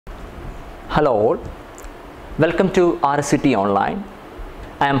Hello all, welcome to RSET online.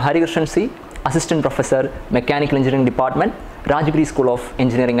 I am Harikrishnan, Assistant Professor, Mechanical Engineering Department, Rajagiri School of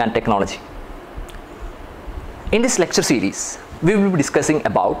Engineering and Technology. In this lecture series, we will be discussing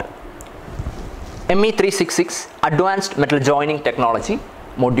about ME366 Advanced Metal Joining Technology,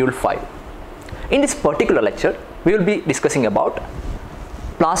 Module 5. In this particular lecture, we will be discussing about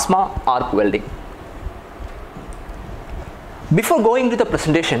plasma arc welding. Before going to the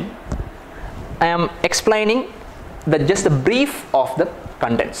presentation, I am explaining just a brief of the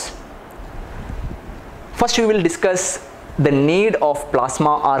contents. First, we will discuss the need of plasma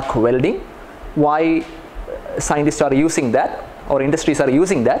arc welding, why scientists are using that or industries are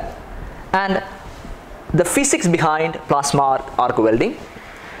using that, and the physics behind plasma arc welding.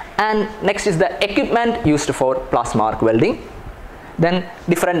 And next is the equipment used for plasma arc welding. Then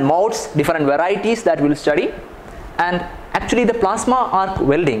different modes, different varieties that we will study. And actually the plasma arc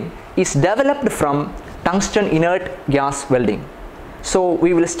welding is developed from tungsten inert gas welding. So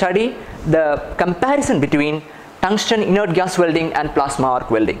we will study the comparison between tungsten inert gas welding and plasma arc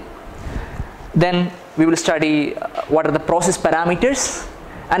welding. Then we will study what are the process parameters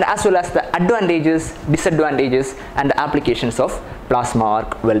and as well as the advantages, disadvantages and the applications of plasma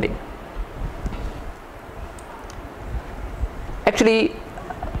arc welding. Actually,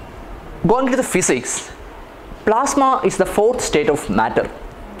 going to the physics, plasma is the fourth state of matter.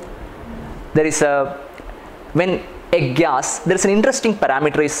 There is when a gas, there is an interesting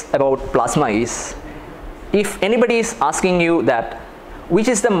parameter about plasma is, if anybody is asking you that which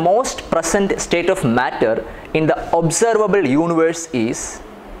is the most present state of matter in the observable universe is,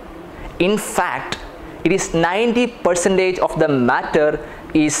 in fact, it is 90% of the matter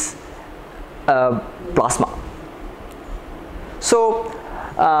is plasma. So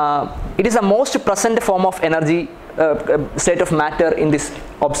it is the most present form of energy state of matter in this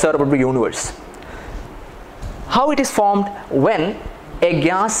observable universe. How it is formed? When a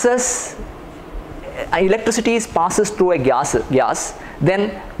gases, electricity passes through a gas,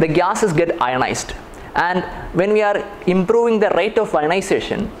 then the gases get ionized. And when we are improving the rate of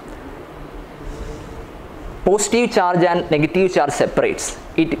ionization, positive charge and negative charge separates.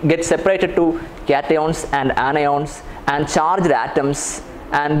 It gets separated to cations and anions and charged atoms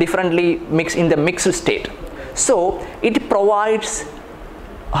and differently mixed in the mixed state. So it provides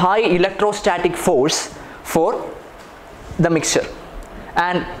high electrostatic force for the mixture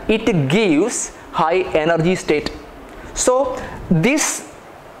and it gives high energy state. So this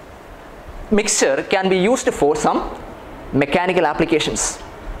mixture can be used for some mechanical applications.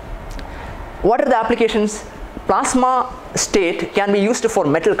 What are the applications? Plasma state can be used for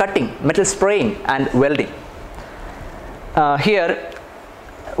metal cutting, metal spraying and welding. Here,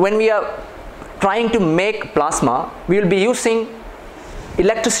 when we are trying to make plasma, we will be using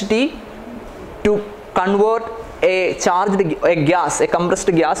electricity to convert a gas, a compressed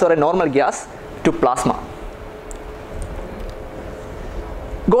gas or a normal gas to plasma.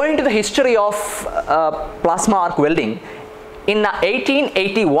 Going to the history of plasma arc welding, in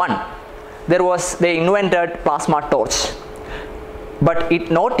 1881 they invented plasma torch, but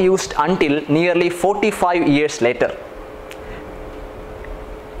it not used until nearly 45 years later.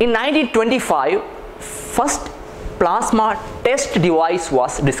 In 1925, first plasma test device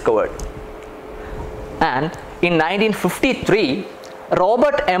was discovered, and in 1953,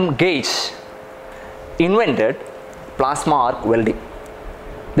 Robert M. Gage invented plasma arc welding.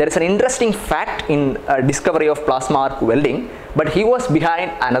 There is an interesting fact in discovery of plasma arc welding, but he was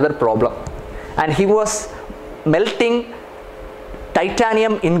behind another problem, and he was melting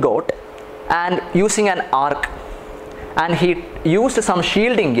titanium ingot and using an arc, and he used some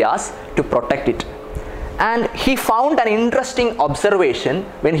shielding gas to protect it. And he found an interesting observation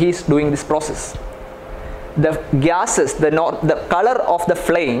when he is doing this process. The gases, the color of the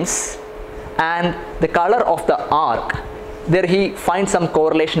flames and the color of the arc, there he finds some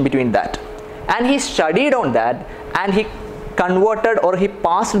correlation between that. And he studied on that and he converted or he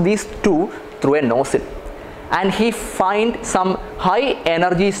passed these two through a nozzle. And he find some high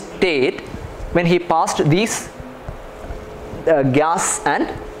energy state when he passed these gas and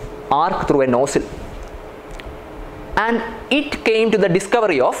arc through a nozzle. And it came to the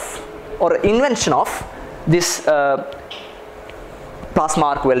discovery of or invention of this plasma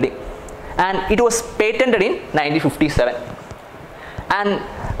arc welding, and it was patented in 1957. And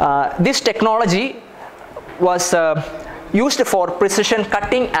this technology was used for precision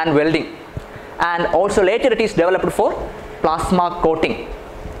cutting and welding, and also later it is developed for plasma coating.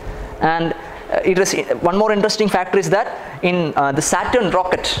 And it is one more interesting factor is that in the Saturn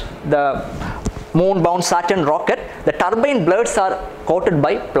rocket, the moon-bound Saturn rocket, the turbine blades are coated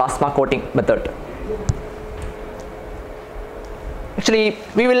by plasma coating method. Actually,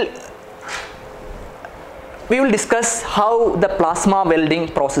 we will discuss how the plasma welding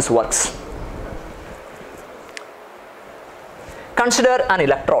process works. Consider an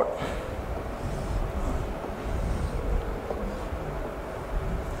electrode.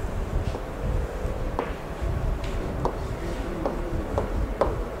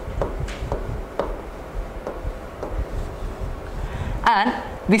 And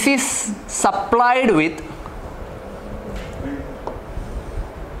this is supplied with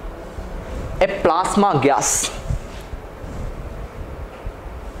a plasma gas.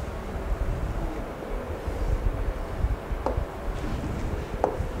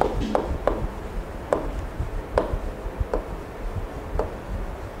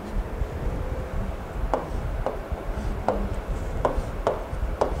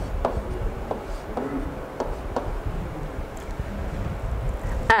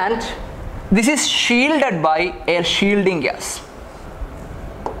 And this is shielded by a shielding gas.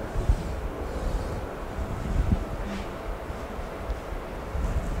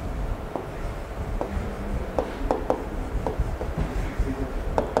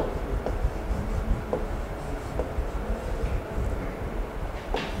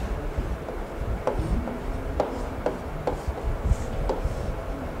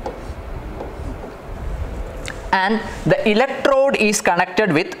 And the electrode is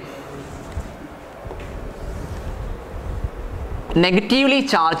connected with negatively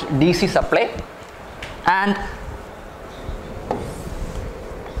charged DC supply, and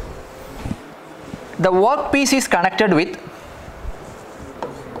the workpiece is connected with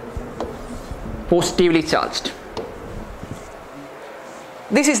positively charged.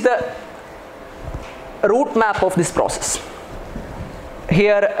 This is the route map of this process.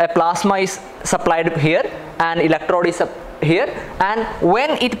 Here a plasma is supplied here, and electrode is here, and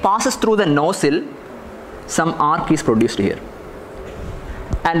when it passes through the nozzle, some arc is produced here.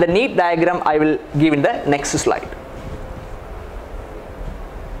 And the neat diagram I will give in the next slide.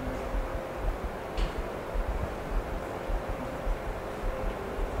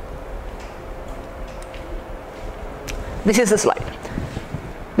 This is the slide.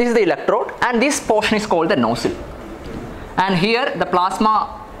 This is the electrode, and this portion is called the nozzle. And here the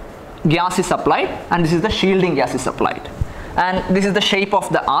plasma gas is supplied, and this is the shielding gas is supplied. And this is the shape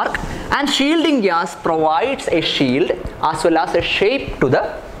of the arc, and shielding gas provides a shield as well as a shape to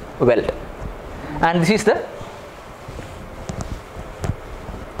the weld. And this is the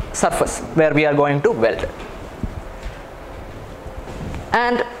surface where we are going to weld.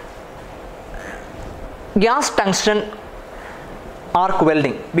 And gas tungsten arc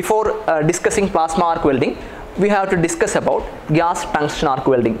welding. Before discussing plasma arc welding, we have to discuss about gas tungsten arc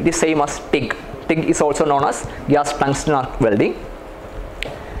welding. It is same as TIG. TIG is also known as gas tungsten arc welding.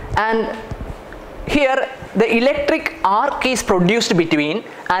 And here the electric arc is produced between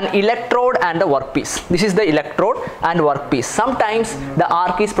an electrode and the workpiece. This is the electrode and workpiece. Sometimes the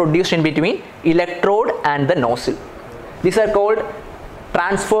arc is produced in between electrode and the nozzle. These are called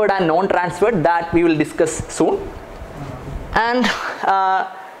transferred and non-transferred, that we will discuss soon. And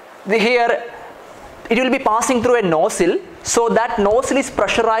here it will be passing through a nozzle, so that nozzle is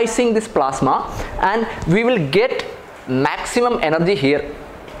pressurizing this plasma, and we will get maximum energy here.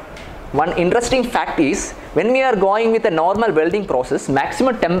 One interesting fact is, when we are going with a normal welding process,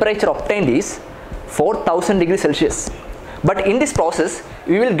 maximum temperature obtained is 4000 degrees Celsius. But in this process,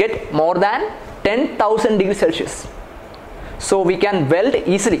 we will get more than 10,000 degrees Celsius. So we can weld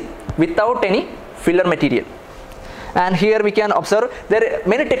easily without any filler material. And here we can observe there are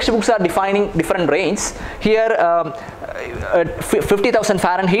many textbooks are defining different ranges. Here 50,000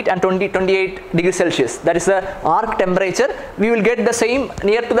 Fahrenheit and 28 degrees Celsius, that is the arc temperature. We will get the same,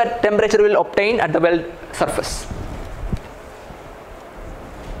 near to that temperature we will obtain at the weld surface.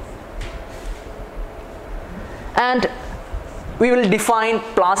 And we will define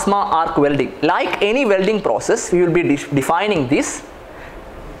plasma arc welding. Like any welding process, we will be defining this.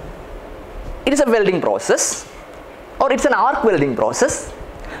 It is a welding process, or it's an arc welding process,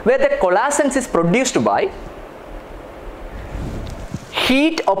 where the coalescence is produced by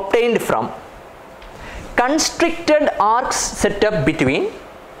heat obtained from constricted arcs set up between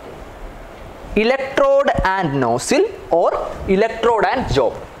electrode and nozzle or electrode and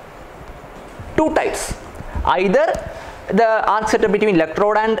job. Two types, either the arc set up between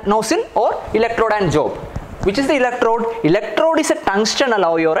electrode and nozzle or electrode and job. Which is the electrode? Electrode is a tungsten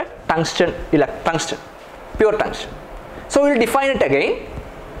alloy or a tungsten, pure tungsten. So we will define it again.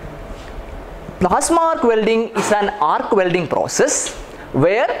 Plasma arc welding is an arc welding process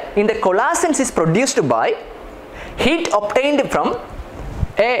where in the coalescence is produced by heat obtained from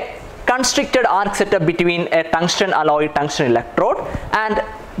a constricted arc setup between a tungsten alloy tungsten electrode and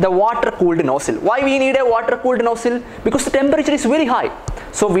the water cooled nozzle. Why we need a water cooled nozzle? Because the temperature is very high,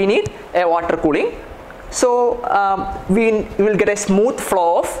 so we need a water cooling. So we will get a smooth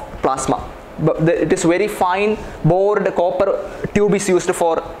flow of plasma. But it is very fine bored copper tube is used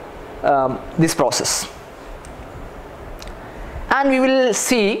for this process. And we will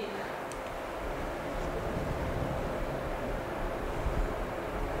see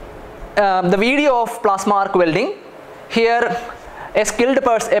the video of plasma arc welding. Here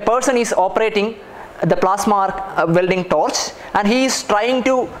a person is operating the plasma arc welding torch, and he is trying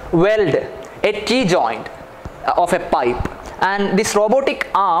to weld a T-joint of a pipe, and this robotic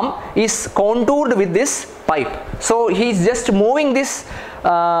arm is contoured with this pipe. So he is just moving this,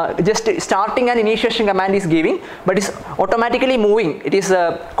 just starting an initiation command is giving, but is automatically moving. It is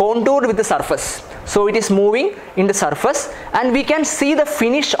contoured with the surface, so it is moving in the surface, and we can see the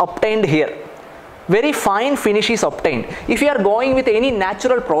finish obtained here. Very fine finish is obtained. If you are going with any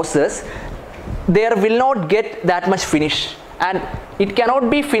natural process, there will not get that much finish, and it cannot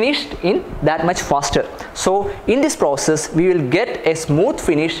be finished in that much faster. So in this process we will get a smooth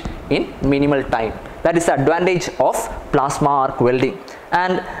finish in minimal time. That is the advantage of plasma arc welding.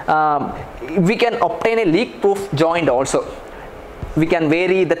 And we can obtain a leak proof joint also. We can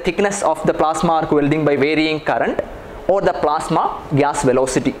vary the thickness of the plasma arc welding by varying current or the plasma gas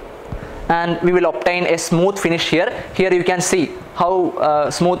velocity, and we will obtain a smooth finish here. Here you can see how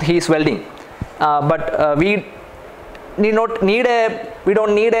smooth he is welding, but we don't need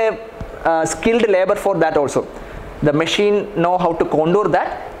a skilled labor for that also. The machine know how to contour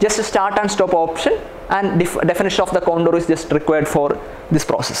that. Just a start and stop option, and definition of the contour is just required for this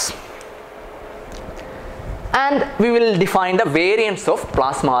process. And we will define the variants of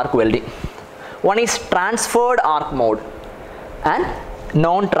plasma arc welding. One is transferred arc mode and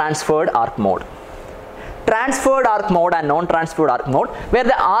non-transferred arc mode. Transferred arc mode and non-transferred arc mode, where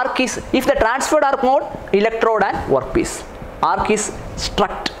the arc is, if the transferred arc mode, electrode and workpiece, arc is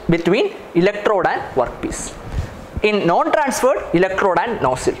struck between electrode and workpiece. In non-transferred, electrode and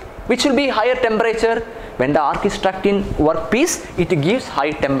nozzle, which will be higher temperature. When the arc is struck in workpiece, it gives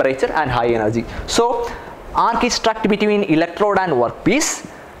high temperature and high energy. So arc is struck between electrode and workpiece,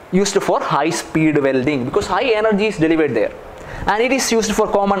 used for high speed welding because high energy is delivered there. And it is used for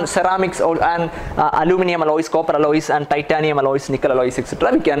common ceramics and aluminum alloys, copper alloys and titanium alloys, nickel alloys,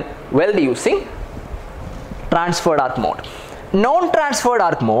 etc. We can weld using transferred arc mode. Non-transferred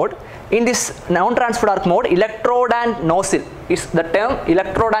arc mode, in this non-transferred arc mode, electrode and nozzle is the term.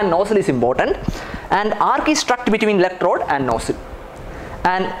 Electrode and nozzle is important, and arc is struck between electrode and nozzle.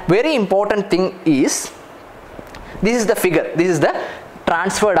 And very important thing is, this is the figure, this is the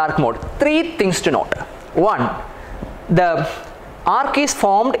transferred arc mode. Three things to note. One, the arc is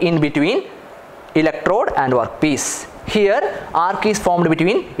formed in between electrode and workpiece. Here arc is formed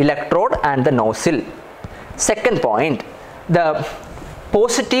between electrode and the nozzle. Second point, the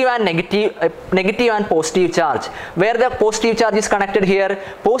positive and negative and positive charge, where the positive charge is connected here,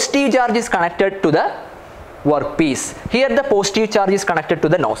 positive charge is connected to the workpiece. Here the positive charge is connected to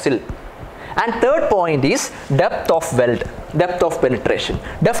the nozzle. And third point is depth of weld, depth of penetration.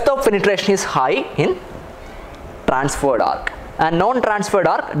 Depth of penetration is high in transferred arc, and non-transferred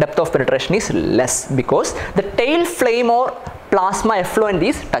arc depth of penetration is less because the tail flame or plasma effluent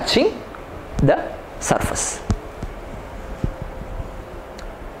is touching the surface.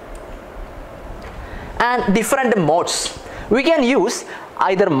 And different modes, we can use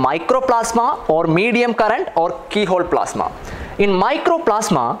either microplasma or medium current or keyhole plasma. In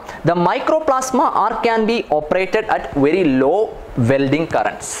microplasma, the microplasma arc can be operated at very low welding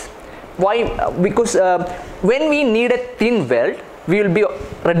currents. Why? Because when we need a thin weld, we will be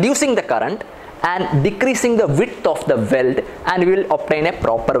reducing the current and decreasing the width of the weld, and we will obtain a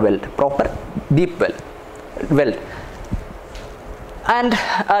proper weld, proper deep weld. And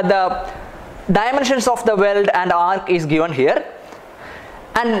the dimensions of the weld and arc is given here.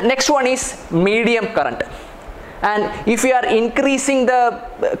 And next one is medium current. And if we are increasing the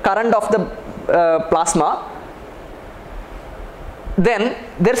current of the plasma, then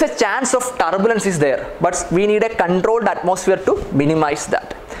there is a chance of turbulence is there, but we need a controlled atmosphere to minimize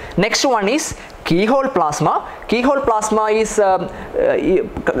that. Next one is keyhole plasma. Keyhole plasma is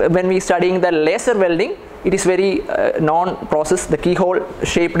when we studying the laser welding, it is very known process. The keyhole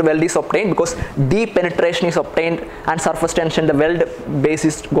shaped weld is obtained because deep penetration is obtained and surface tension, the weld base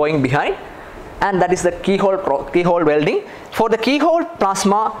is going behind, and that is the keyhole welding. For the keyhole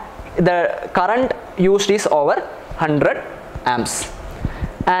plasma, the current used is over 100 amps.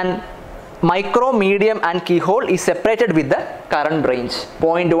 and micro, medium and keyhole is separated with the current range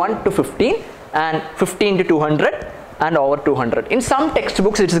 0.1 to 15 and 15 to 200 and over 200. In some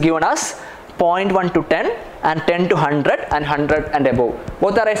textbooks it is given as 0.1 to 10 and 10 to 100 and 100 and above.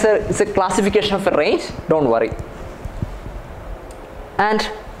 Both are it's a classification of a range, don't worry. And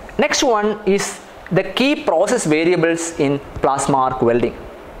next one is the key process variables in plasma arc welding.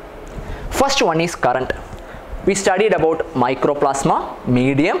 First one is current. We studied about microplasma,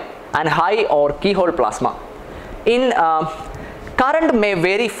 medium and high or keyhole plasma. In current may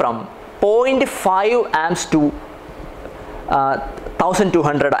vary from 0.5 amps to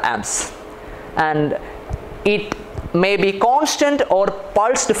 1200 amps, and it may be constant or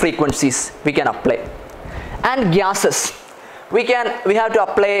pulsed frequencies we can apply. And gases, we have to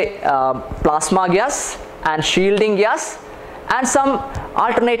apply plasma gas and shielding gas and some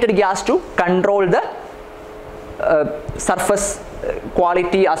alternated gas to control the surface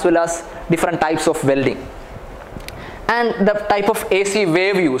quality as well as different types of welding, and the type of AC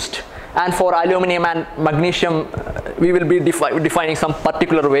wave used. And for aluminum and magnesium we will be defining some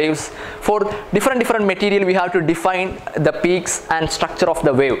particular waves. For different material we have to define the peaks and structure of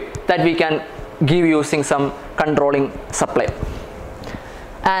the wave that we can give using some controlling supply.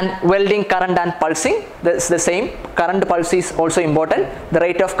 And welding current and pulsing, that's the same. Current pulse is also important. The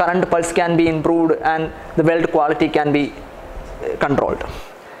rate of current pulse can be improved and the weld quality can be controlled.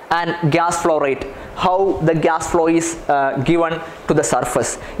 And gas flow rate, how the gas flow is given to the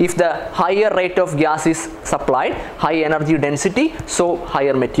surface. If the higher rate of gas is supplied, high energy density, so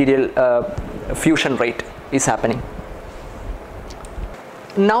higher material fusion rate is happening.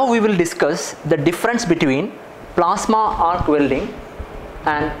 Now we will discuss the difference between plasma arc welding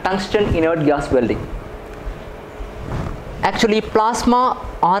and tungsten inert gas welding. Actually, plasma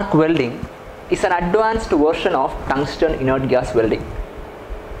arc welding is an advanced version of tungsten inert gas welding.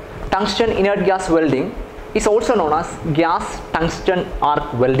 Tungsten inert gas welding is also known as gas tungsten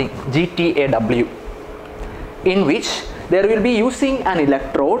arc welding, GTAW, in which there will be using an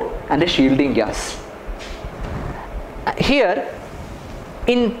electrode and a shielding gas. Here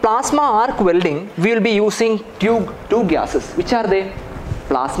in plasma arc welding we will be using two gases, which are the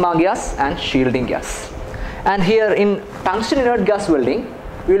plasma gas and shielding gas. And here in tungsten inert gas welding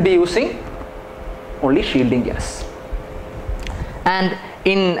we will be using only shielding gas. And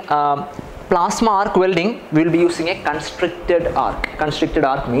in plasma arc welding we will be using a constricted arc. Constricted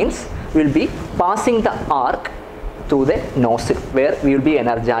arc means we will be passing the arc through the nozzle where we will be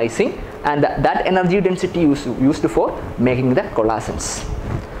energizing, and that energy density used for making the coalescence.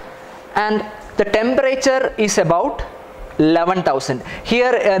 And the temperature is about 11,000.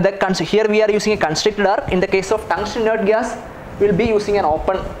 Here here we are using a constricted arc. In the case of tungsten inert gas we will be using an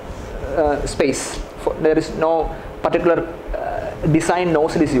open space. There is no particular design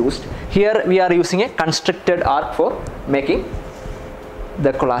nozzle is used. Here we are using a constricted arc for making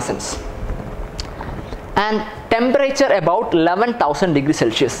the coalescence. And temperature about 11,000 degrees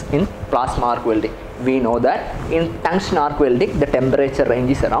Celsius in plasma arc welding. We know that in tungsten arc welding the temperature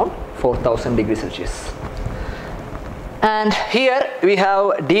range is around 4,000 degrees Celsius. And here we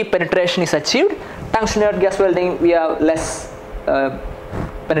have deep penetration is achieved. Tungsten inert gas welding we have less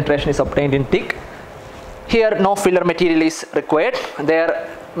penetration is obtained in thick. Here no filler material is required.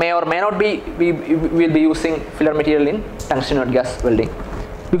 There may or may not be, we will be using filler material in tungsten inert gas welding,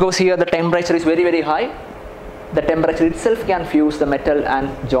 because here the temperature is very high. The temperature itself can fuse the metal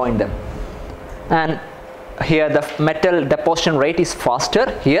and join them. And here the metal deposition rate is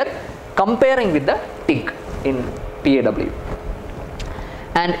faster here comparing with the TIG in PAW.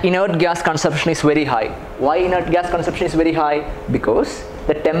 And inert gas consumption is very high. Why inert gas consumption is very high? Because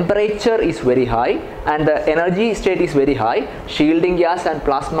the temperature is very high and the energy state is very high. Shielding gas and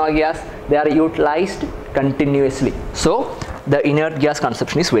plasma gas, they are utilized continuously. So the inert gas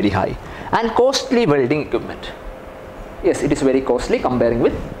consumption is very high. And costly welding equipment. Yes, it is very costly comparing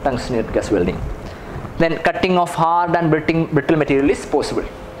with tungsten inert gas welding. Then cutting of hard and brittle material is possible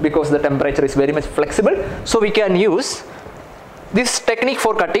because the temperature is very much flexible. So we can use this technique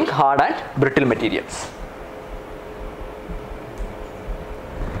for cutting hard and brittle materials.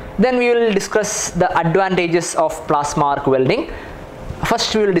 Then we will discuss the advantages of plasma arc welding.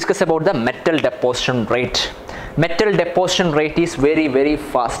 First we will discuss about the metal deposition rate. Metal deposition rate is very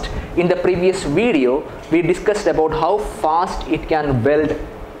fast. In the previous video we discussed about how fast it can weld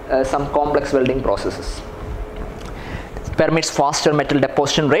some complex welding processes. It permits faster metal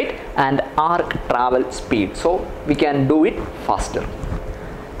deposition rate and arc travel speed, so we can do it faster.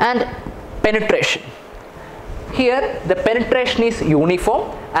 And penetration. Here the penetration is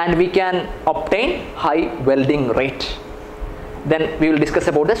uniform and we can obtain high welding rate. Then we will discuss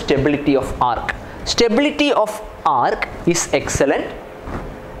about the stability of arc. Stability of arc is excellent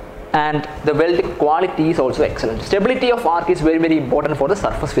and the welding quality is also excellent. Stability of arc is very, very important for the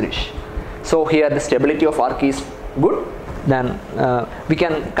surface finish. So here the stability of arc is good. Then we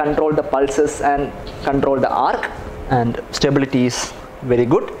can control the pulses and control the arc, and stability is very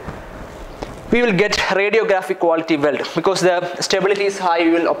good. We will get radiographic quality weld because the stability is high.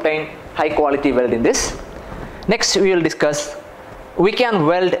 We will obtain high quality weld in this. Next we will discuss, we can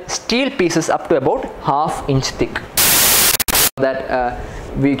weld steel pieces up to about ½ inch thick. That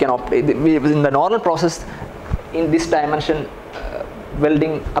we can in the normal process in this dimension,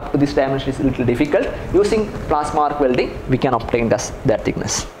 welding up to this dimension is a little difficult. Using plasma arc welding we can obtain that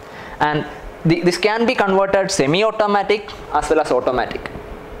thickness, and this can be converted semi-automatic as well as automatic,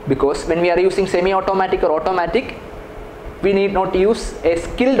 because when we are using semi-automatic or automatic, we need not use a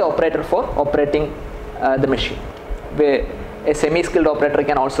skilled operator for operating the machine. Where a semi-skilled operator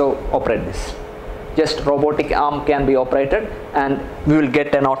can also operate this. Just robotic arm can be operated and we will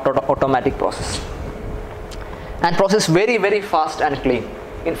get an automatic process. And process very, very fast and clean.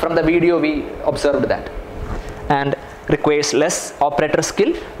 From the video we observed that. And requires less operator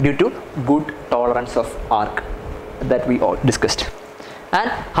skill due to good tolerance of arc that we all discussed. And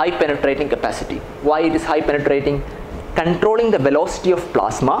high penetrating capacity. Why it is high penetrating? Controlling the velocity of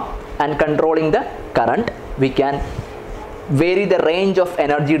plasma and controlling the current, we can vary the range of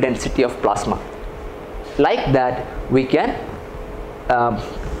energy density of plasma. Like that we can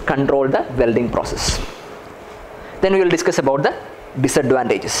control the welding process. Then we will discuss about the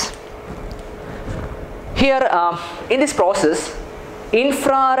disadvantages. Here in this process,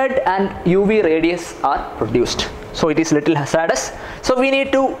 infrared and UV rays are produced, so it is little hazardous. So we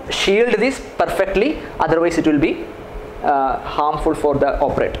need to shield this perfectly, otherwise it will be harmful for the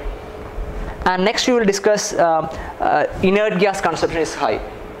operator. And next we will discuss inert gas consumption is high.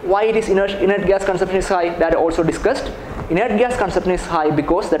 Why it is inert gas consumption is high, that also discussed. Inert gas consumption is high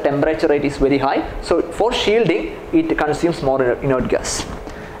because the temperature rate is very high, so for shielding it consumes more inert gas.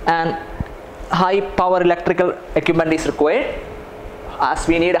 And high power electrical equipment is required. As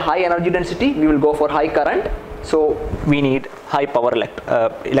we need a high energy density, we will go for high current, so we need high power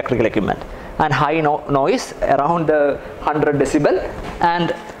electrical equipment. And high noise around 100 decibel,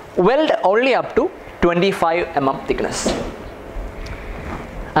 and weld only up to 25 mm thickness.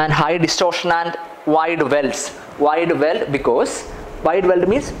 And high distortion and wide welds. Wide weld because wide weld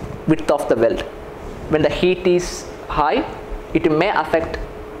means width of the weld. When the heat is high, it may affect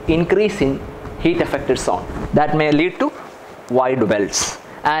increase in heat affected zone. That may lead to wide welds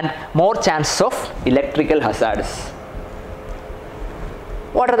and more chance of electrical hazards.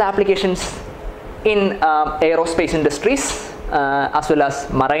 What are the applications in aerospace industries as well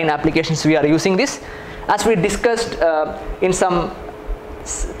as marine applications? We are using this. As we discussed in some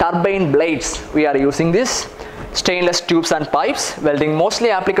turbine blades, we are using this. Stainless tubes and pipes, welding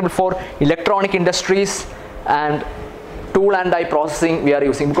mostly applicable for electronic industries, and tool and die processing we are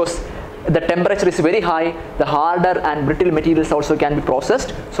using because the temperature is very high. The harder and brittle materials also can be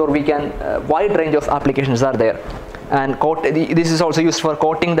processed, so we can wide range of applications are there. And this is also used for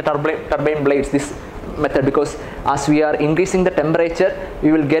coating the turbine blades, this method, because as we are increasing the temperature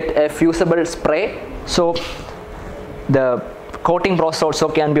we will get a fusible spray, so the coating process also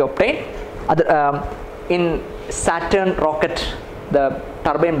can be obtained. In Saturn rocket, the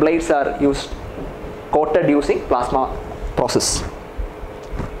turbine blades are coated using plasma process.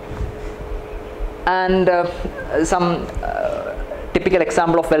 And some typical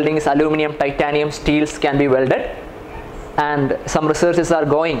example of welding is aluminum, titanium, steels can be welded. And some researches are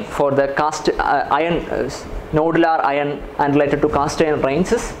going for the cast iron, nodular iron, and related to cast iron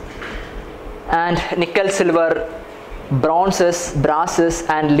ranges. And nickel, silver, bronzes, brasses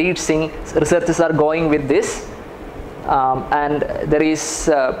and lead zinc researchers are going with this, and there is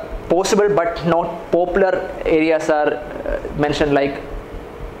possible but not popular areas are mentioned like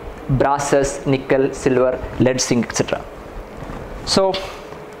brasses, nickel, silver, lead, zinc, etc. So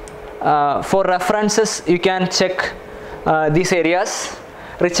for references you can check these areas.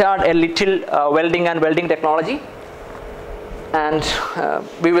 Richard a little welding and welding technology, and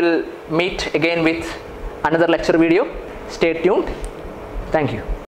we will meet again with another lecture video. Stay tuned. Thank you.